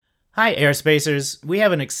Hi, Airspacers! We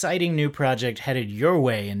have an exciting new project headed your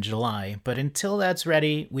way in July, but until that's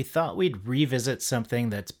ready, we thought we'd revisit something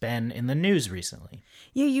that's been in the news recently.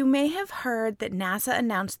 Yeah, you may have heard that NASA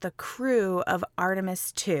announced the crew of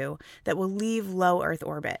Artemis 2 that will leave low Earth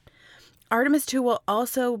orbit. Artemis 2 will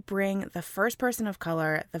also bring the first person of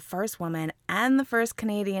color, the first woman, and the first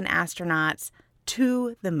Canadian astronauts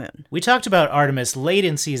to the moon. We talked about Artemis late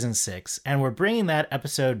in Season 6, and we're bringing that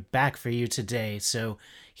episode back for you today, so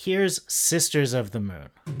here's Sisters of the Moon.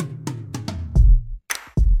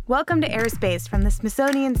 Welcome to Airspace from the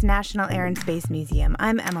Smithsonian's National Air and Space Museum.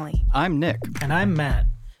 I'm Emily. I'm Nick. And I'm Matt.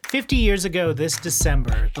 50 years ago this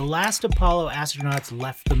December, the last Apollo astronauts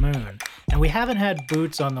left the moon, and we haven't had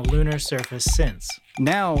boots on the lunar surface since.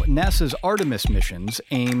 Now, NASA's Artemis missions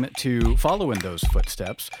aim to follow in those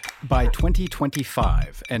footsteps by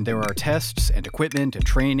 2025, and there are tests and equipment and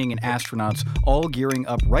training and astronauts all gearing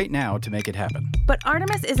up right now to make it happen. But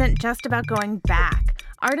Artemis isn't just about going back.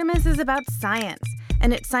 Artemis is about science,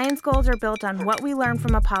 and its science goals are built on what we learned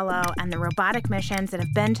from Apollo and the robotic missions that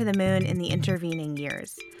have been to the moon in the intervening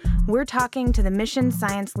years. We're talking to the mission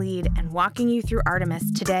science lead and walking you through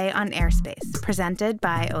Artemis today on Airspace, presented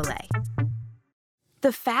by Olay.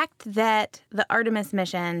 The fact that the Artemis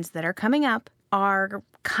missions that are coming up are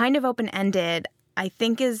kind of open-ended, I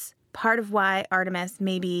think is part of why Artemis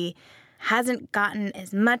maybe hasn't gotten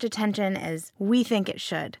as much attention as we think it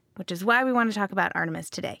should, which is why we want to talk about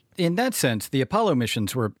Artemis today. In that sense, the Apollo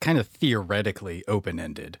missions were kind of theoretically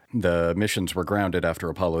open-ended. The missions were grounded after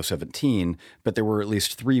Apollo 17, but there were at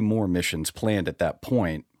least 3 more missions planned at that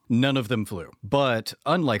point. None of them flew. But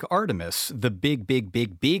unlike Artemis, the big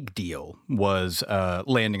deal was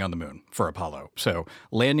landing on the moon for Apollo. So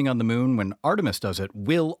landing on the moon when Artemis does it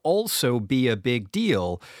will also be a big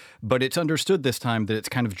deal, but it's understood this time that it's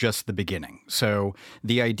kind of just the beginning. So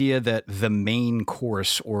the idea that the main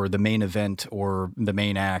course or the main event or the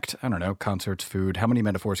main act, I don't know, concerts, food, how many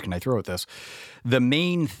metaphors can I throw at this? The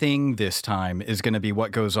main thing this time is going to be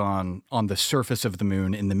what goes on the surface of the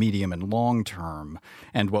moon in the medium and long term,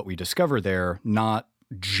 and what we discover there, not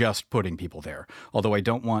just putting people there. Although I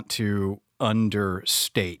don't want to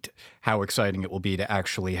understate how exciting it will be to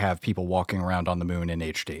actually have people walking around on the moon in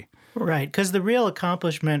HD. Right, because the real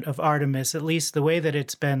accomplishment of Artemis, at least the way that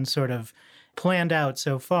it's been sort of planned out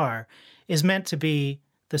so far, is meant to be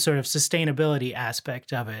the sort of sustainability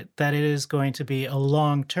aspect of it, that it is going to be a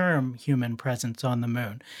long-term human presence on the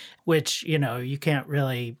moon, which, you can't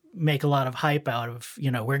really make a lot of hype out of,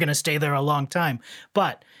 we're going to stay there a long time.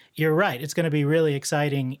 But you're right, it's going to be really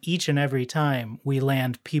exciting each and every time we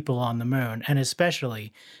land people on the moon, and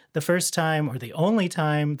especially the first time or the only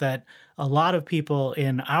time that a lot of people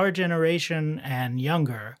in our generation and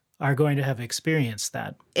younger are going to have experienced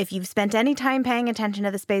that. If you've spent any time paying attention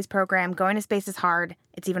to the space program, going to space is hard.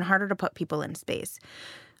 It's even harder to put people in space.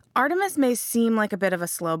 Artemis may seem like a bit of a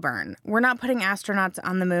slow burn. We're not putting astronauts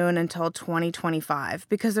on the moon until 2025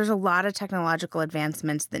 because there's a lot of technological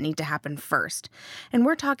advancements that need to happen first. And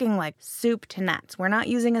we're talking like soup to nuts. We're not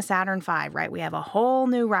using a Saturn V, right? We have a whole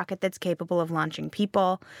new rocket that's capable of launching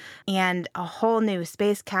people and a whole new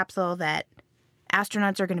space capsule that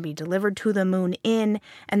astronauts are going to be delivered to the moon in,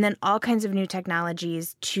 and then all kinds of new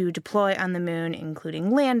technologies to deploy on the moon,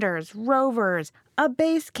 including landers, rovers, a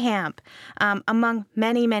base camp, among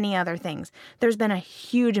many, many other things. There's been a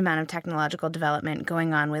huge amount of technological development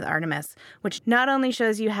going on with Artemis, which not only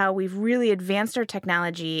shows you how we've really advanced our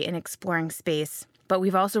technology in exploring space, but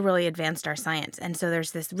we've also really advanced our science. And so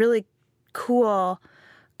there's this really cool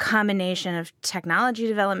combination of technology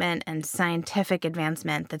development and scientific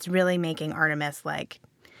advancement that's really making Artemis like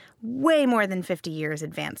way more than 50 years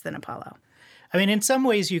advanced than Apollo. I mean, in some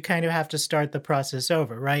ways, you kind of have to start the process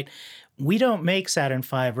over, right? We don't make Saturn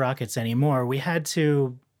V rockets anymore. We had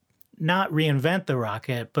to not reinvent the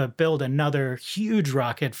rocket, but build another huge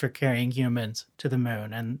rocket for carrying humans to the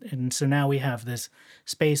moon. And so now we have this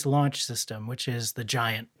Space Launch System, which is the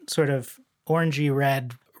giant sort of orangey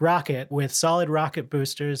red rocket with solid rocket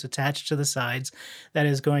boosters attached to the sides that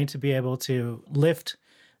is going to be able to lift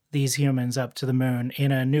these humans up to the moon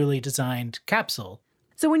in a newly designed capsule.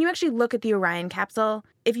 So when you actually look at the Orion capsule,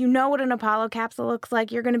 if you know what an Apollo capsule looks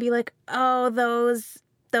like, you're going to be like, oh,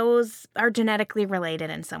 those are genetically related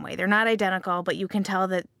in some way. They're not identical, but you can tell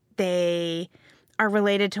that they are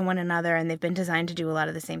related to one another and they've been designed to do a lot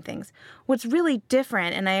of the same things. What's really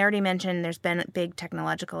different, and I already mentioned there's been big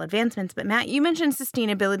technological advancements, but Matt, you mentioned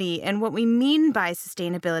sustainability, and what we mean by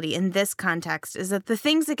sustainability in this context is that the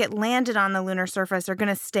things that get landed on the lunar surface are going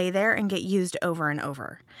to stay there and get used over and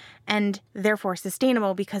over. And therefore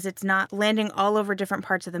sustainable because it's not landing all over different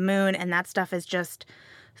parts of the moon, and that stuff is just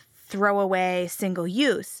throwaway, single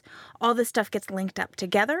use. All this stuff gets linked up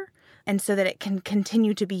together, and so that it can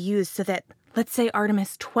continue to be used so that, let's say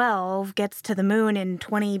Artemis 12 gets to the moon in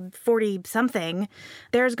 2040 something,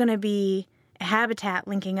 there's going to be a habitat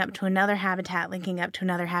linking up to another habitat, linking up to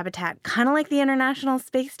another habitat, kind of like the International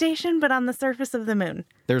Space Station, but on the surface of the moon.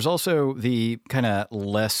 There's also the kind of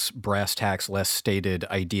less brass tacks, less stated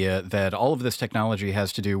idea that all of this technology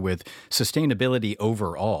has to do with sustainability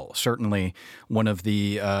overall. Certainly, one of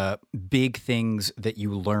the big things that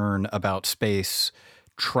you learn about space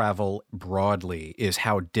travel broadly is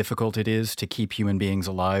how difficult it is to keep human beings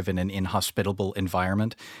alive in an inhospitable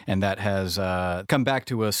environment. And that has come back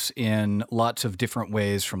to us in lots of different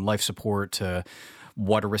ways, from life support to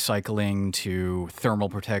water recycling to thermal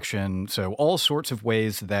protection. So all sorts of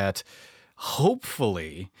ways that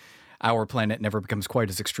hopefully our planet never becomes quite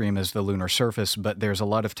as extreme as the lunar surface, but there's a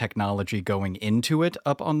lot of technology going into it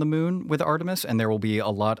up on the moon with Artemis, and there will be a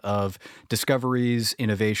lot of discoveries,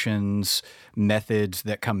 innovations, methods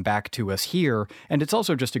that come back to us here. And it's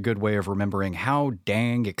also just a good way of remembering how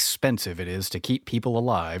dang expensive it is to keep people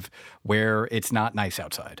alive where it's not nice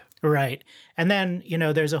outside. Right. And then,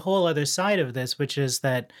 there's a whole other side of this, which is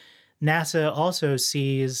that NASA also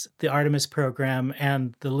sees the Artemis program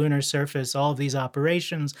and the lunar surface, all of these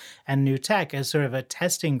operations and new tech, as sort of a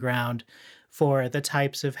testing ground for the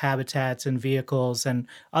types of habitats and vehicles and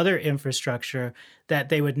other infrastructure that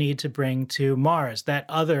they would need to bring to Mars, that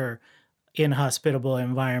other inhospitable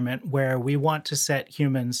environment where we want to set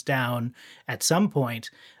humans down at some point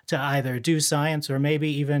to either do science or maybe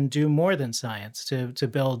even do more than science, to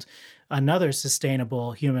build another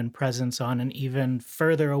sustainable human presence on an even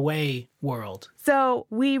further away world. So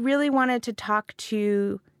we really wanted to talk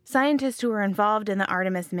to scientists who are involved in the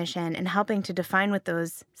Artemis mission and helping to define what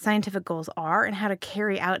those scientific goals are and how to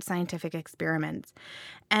carry out scientific experiments.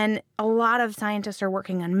 And a lot of scientists are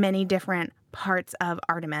working on many different parts of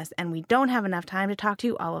Artemis, and we don't have enough time to talk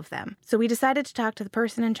to all of them. So we decided to talk to the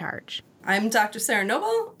person in charge. I'm Dr. Sarah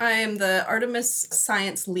Noble. I am the Artemis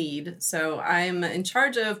science lead. So I'm in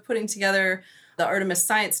charge of putting together the Artemis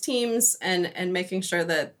science teams and making sure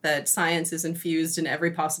that science is infused in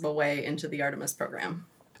every possible way into the Artemis program.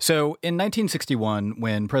 So in 1961,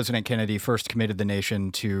 when President Kennedy first committed the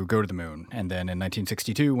nation to go to the moon, and then in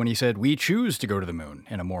 1962, when he said, "We choose to go to the moon,"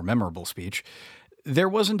 in a more memorable speech, there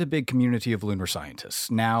wasn't a big community of lunar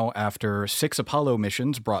scientists. Now, after 6 Apollo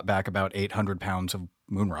missions brought back about 800 pounds of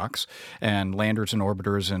moon rocks, and landers and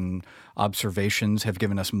orbiters and observations have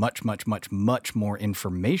given us much, much, much, much more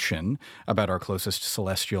information about our closest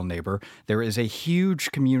celestial neighbor, there is a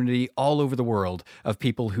huge community all over the world of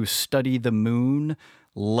people who study the moon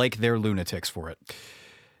like they're lunatics for it.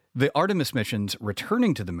 The Artemis missions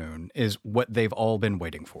returning to the moon is what they've all been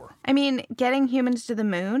waiting for. I mean, getting humans to the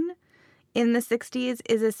moon in the 60s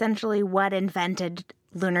is essentially what invented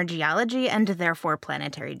lunar geology and therefore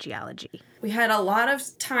planetary geology. We had a lot of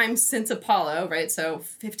time since Apollo, right? So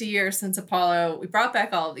 50 years since Apollo. We brought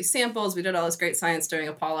back all of these samples. We did all this great science during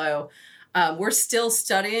Apollo. We're still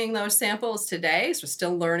studying those samples today, so we're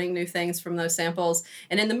still learning new things from those samples.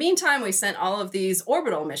 And in the meantime, we sent all of these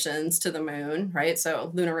orbital missions to the moon, right?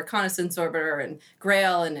 So Lunar Reconnaissance Orbiter and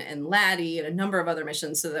GRAIL and LADEE and a number of other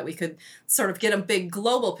missions so that we could sort of get a big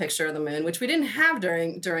global picture of the moon, which we didn't have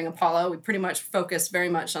during Apollo. We pretty much focused very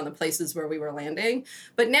much on the places where we were landing.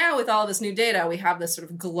 But now with all this new data, we have this sort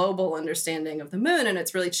of global understanding of the moon, and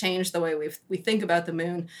it's really changed the way we think about the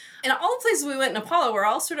moon. And all the places we went in Apollo were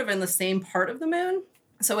all sort of in the same part of the moon.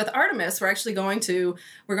 So with Artemis, we're going to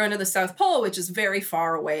the South Pole, which is very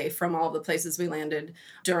far away from all the places we landed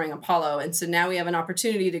during Apollo. And so now we have an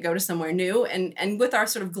opportunity to go to somewhere new. And with our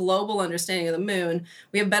sort of global understanding of the moon,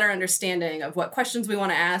 we have better understanding of what questions we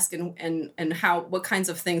want to ask and what kinds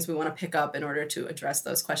of things we want to pick up in order to address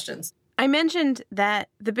those questions. I mentioned that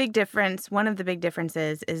one of the big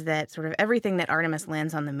differences is that sort of everything that Artemis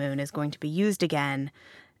lands on the moon is going to be used again.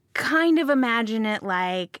 Kind of imagine it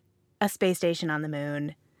like a space station on the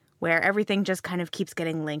moon where everything just kind of keeps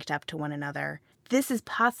getting linked up to one another. This is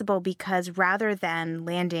possible because rather than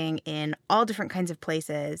landing in all different kinds of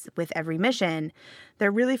places with every mission, they're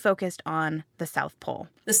really focused on the South Pole.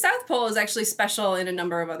 The South Pole is actually special in a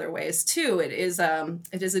number of other ways, too. It is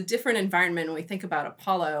a different environment when we think about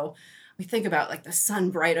Apollo. We think about like the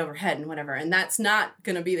sun bright overhead and whatever, and that's not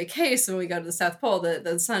going to be the case when we go to the South Pole.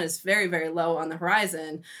 The sun is very, very low on the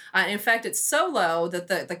horizon. In fact, it's so low that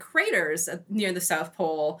the craters near the South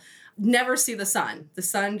Pole never see the sun. The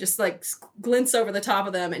sun just like glints over the top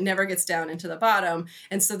of them. It never gets down into the bottom.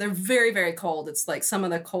 And so they're very, very cold. It's like some of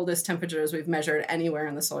the coldest temperatures we've measured anywhere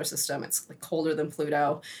in the solar system. It's like colder than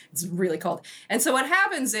Pluto. It's really cold. And so what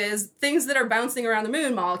happens is things that are bouncing around the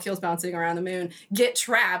moon, molecules bouncing around the moon, get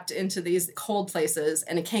trapped into these cold places,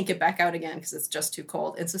 and it can't get back out again because it's just too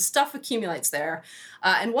cold. And so stuff accumulates there.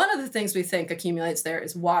 And one of the things we think accumulates there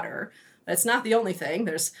is water. But it's not the only thing.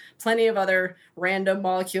 There's plenty of other random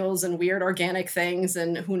molecules and weird organic things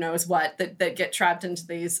and who knows what that get trapped into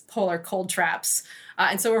these polar cold traps.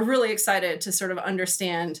 And so we're really excited to sort of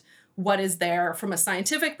understand what is there from a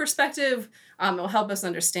scientific perspective. It will help us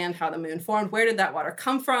understand how the moon formed. Where did that water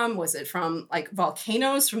come from? Was it from like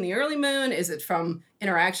volcanoes from the early moon? Is it from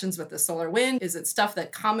interactions with the solar wind? Is it stuff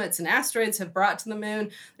that comets and asteroids have brought to the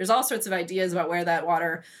moon? There's all sorts of ideas about where that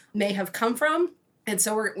water may have come from. And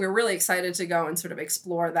so we're really excited to go and sort of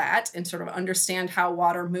explore that and sort of understand how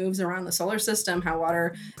water moves around the solar system, how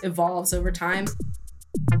water evolves over time.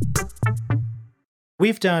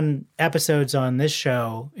 We've done episodes on this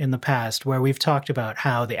show in the past where we've talked about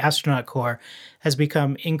how the astronaut corps has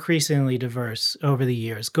become increasingly diverse over the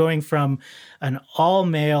years, going from an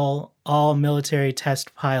all-male, all-military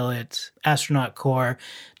test pilot astronaut corps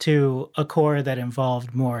to a corps that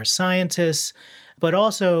involved more scientists, but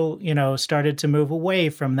also, started to move away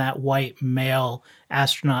from that white male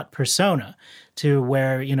astronaut persona to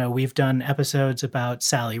where, we've done episodes about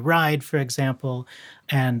Sally Ride, for example,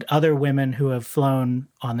 and other women who have flown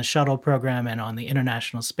on the shuttle program and on the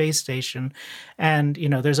International Space Station. And,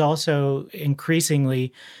 there's also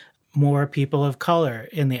increasingly more people of color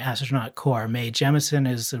in the astronaut corps. Mae Jemison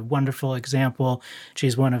is a wonderful example.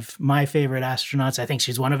 She's one of my favorite astronauts. I think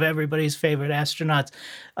she's one of everybody's favorite astronauts,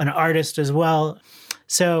 an artist as well.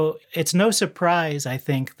 So it's no surprise, I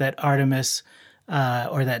think, that Artemis,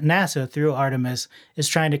 or that NASA through Artemis, is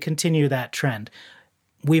trying to continue that trend.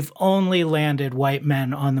 We've only landed white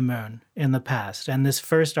men on the moon in the past, and this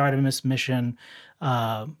first Artemis mission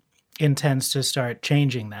intends to start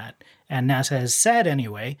changing that. And NASA has said,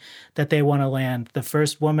 anyway, that they want to land the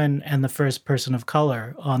first woman and the first person of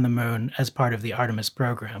color on the moon as part of the Artemis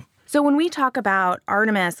program. So when we talk about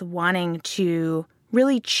Artemis wanting to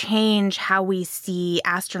really change how we see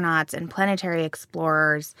astronauts and planetary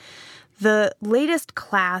explorers, the latest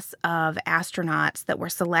class of astronauts that were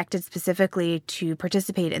selected specifically to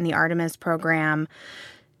participate in the Artemis program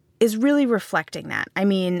is really reflecting that. I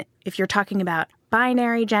mean, if you're talking about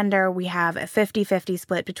binary gender, we have a 50-50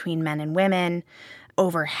 split between men and women.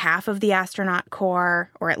 Over half of the astronaut corps,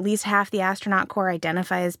 or at least half the astronaut corps,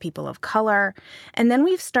 identify as people of color. And then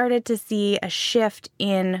we've started to see a shift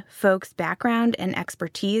in folks' background and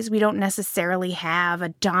expertise. We don't necessarily have a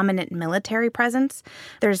dominant military presence.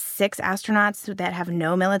 There's 6 astronauts that have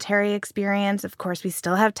no military experience. Of course, we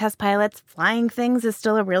still have test pilots. Flying things is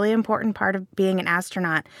still a really important part of being an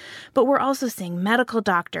astronaut. But we're also seeing medical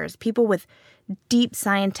doctors, people with deep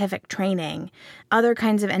scientific training, other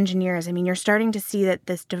kinds of engineers. I mean, you're starting to see that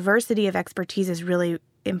this diversity of expertise is really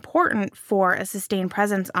important for a sustained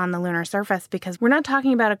presence on the lunar surface, because we're not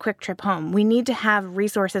talking about a quick trip home. We need to have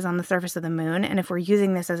resources on the surface of the moon. And if we're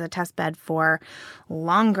using this as a test bed for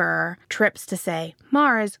longer trips to, say,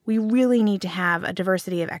 Mars, we really need to have a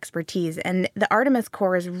diversity of expertise. And the Artemis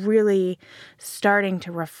Corps is really starting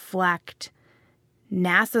to reflect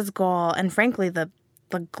NASA's goal and, frankly, the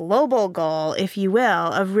global goal, if you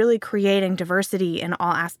will, of really creating diversity in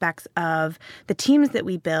all aspects of the teams that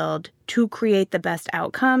we build to create the best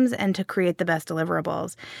outcomes and to create the best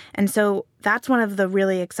deliverables. And so that's one of the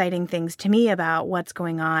really exciting things to me about what's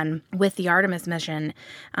going on with the Artemis mission,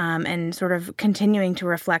 and sort of continuing to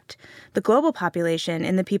reflect the global population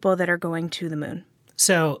in the people that are going to the moon.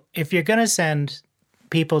 So if you're going to send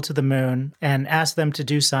people to the moon and ask them to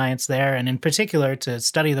do science there, and in particular to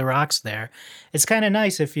study the rocks there, it's kind of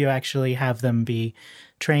nice if you actually have them be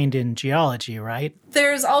trained in geology, right?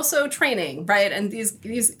 There's also training, right? And these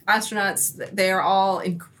astronauts, they are all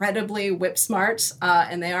incredibly whip smart,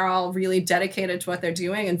 and they are all really dedicated to what they're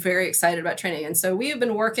doing and very excited about training. And so we have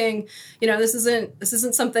been working, this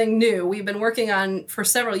isn't something new. We've been working on for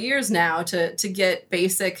several years now to get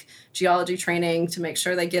basic geology training, to make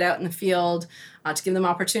sure they get out in the field, to give them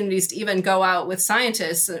opportunities to even go out with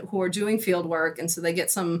scientists who are doing field work. And so they get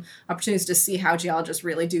some opportunities to see how geologists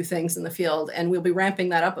really do things in the field. And we'll be ramping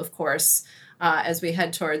that up, of course, as we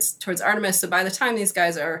head towards Artemis. So by the time these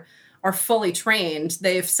guys are fully trained,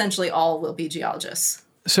 they essentially all will be geologists.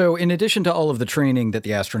 So in addition to all of the training that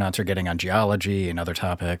the astronauts are getting on geology and other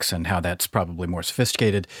topics, and how that's probably more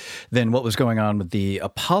sophisticated than what was going on with the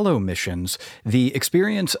Apollo missions, the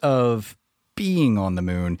experience of being on the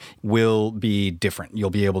moon will be different. You'll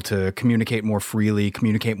be able to communicate more freely,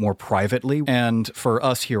 communicate more privately. And for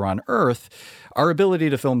us here on Earth, our ability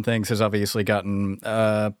to film things has obviously gotten,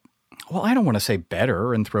 well, I don't want to say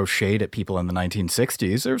better and throw shade at people in the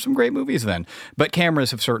 1960s. There were some great movies then. But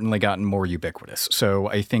cameras have certainly gotten more ubiquitous. So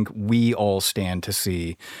I think we all stand to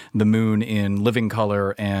see the moon in living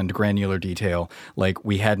color and granular detail like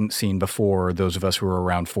we hadn't seen before, those of us who were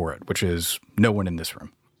around for it, which is no one in this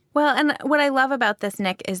room. Well, and what I love about this,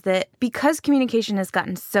 Nick, is that because communication has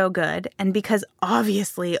gotten so good, and because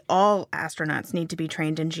obviously all astronauts need to be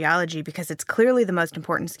trained in geology because it's clearly the most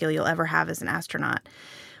important skill you'll ever have as an astronaut,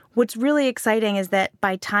 what's really exciting is that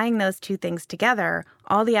by tying those two things together,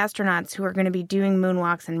 all the astronauts who are going to be doing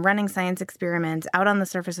moonwalks and running science experiments out on the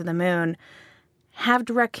surface of the moon have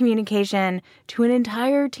direct communication to an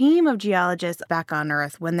entire team of geologists back on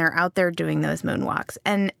Earth when they're out there doing those moonwalks.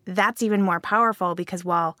 And that's even more powerful because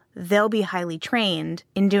while they'll be highly trained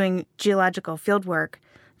in doing geological fieldwork,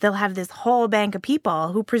 they'll have this whole bank of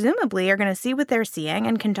people who presumably are going to see what they're seeing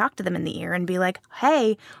and can talk to them in the ear and be like,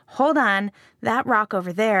 hey, hold on, that rock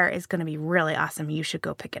over there is going to be really awesome. You should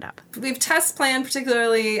go pick it up. We've test planned,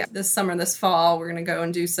 particularly this summer, this fall. We're going to go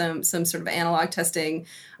and do some sort of analog testing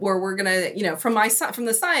where we're going to, from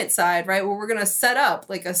the science side, right, where we're going to set up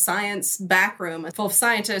like a science back room full of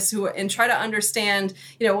scientists and try to understand,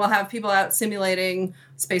 we'll have people out simulating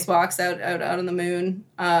spacewalks out on the moon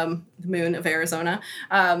of Arizona,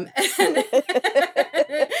 and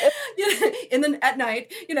at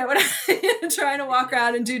night, trying to walk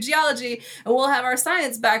around and do geology, and we'll have our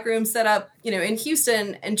science back room set up, in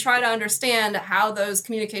Houston, and try to understand how those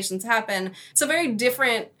communications happen. So very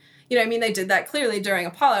different. They did that clearly during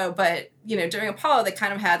Apollo, but, during Apollo, they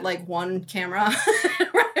kind of had like one camera,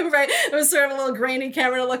 right? It was sort of a little grainy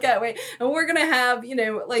camera to look at, and we're going to have,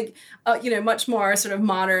 much more sort of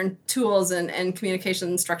modern tools and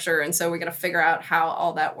communication structure. And so we're going to figure out how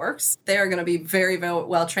all that works. They're going to be very, very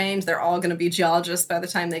well trained. They're all going to be geologists by the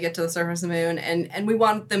time they get to the surface of the moon. And we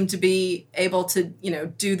want them to be able to,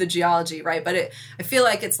 do the geology, right? But I feel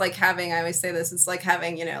like it's like having, I always say this, it's like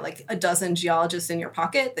having, like a dozen geologists in your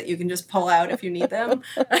pocket that you can just pull out if you need them.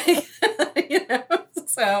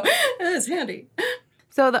 So it is handy.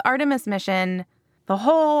 So the Artemis mission, the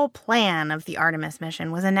whole plan of the Artemis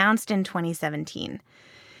mission was announced in 2017.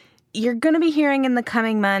 You're going to be hearing in the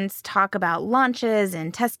coming months talk about launches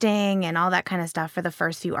and testing and all that kind of stuff for the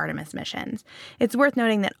first few Artemis missions. It's worth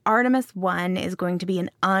noting that Artemis 1 is going to be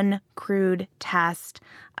an uncrewed test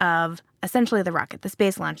of essentially the rocket, the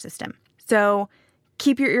Space Launch System. So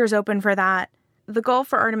keep your ears open for that. The goal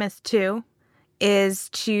for Artemis 2 is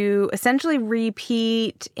to essentially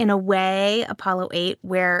repeat, in a way, Apollo 8,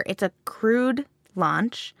 where it's a crewed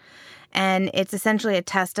launch, and it's essentially a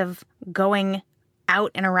test of going out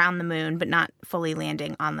and around the moon, but not fully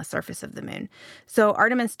landing on the surface of the moon. So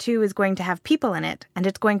Artemis 2 is going to have people in it, and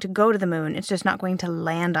it's going to go to the moon. It's just not going to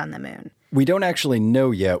land on the moon. We don't actually know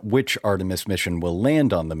yet which Artemis mission will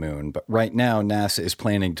land on the moon, but right now NASA is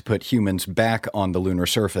planning to put humans back on the lunar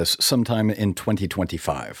surface sometime in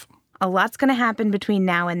 2025. A lot's going to happen between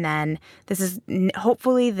now and then. This is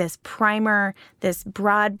hopefully this primer, this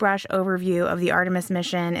broad brush overview of the Artemis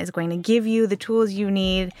mission is going to give you the tools you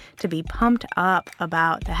need to be pumped up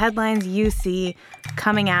about the headlines you see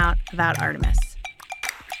coming out about Artemis.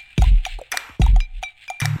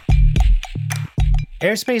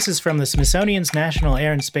 Airspace is from the Smithsonian's National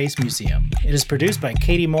Air and Space Museum. It is produced by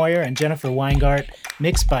Katie Moyer and Jennifer Weingart,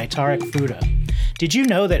 mixed by Tarek Fuda. Did you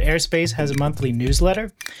know that Airspace has a monthly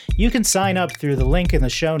newsletter? You can sign up through the link in the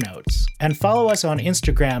show notes, and follow us on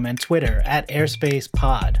Instagram and Twitter at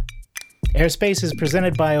AirspacePod. Airspace is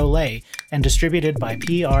presented by Olay and distributed by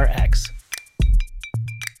PRX.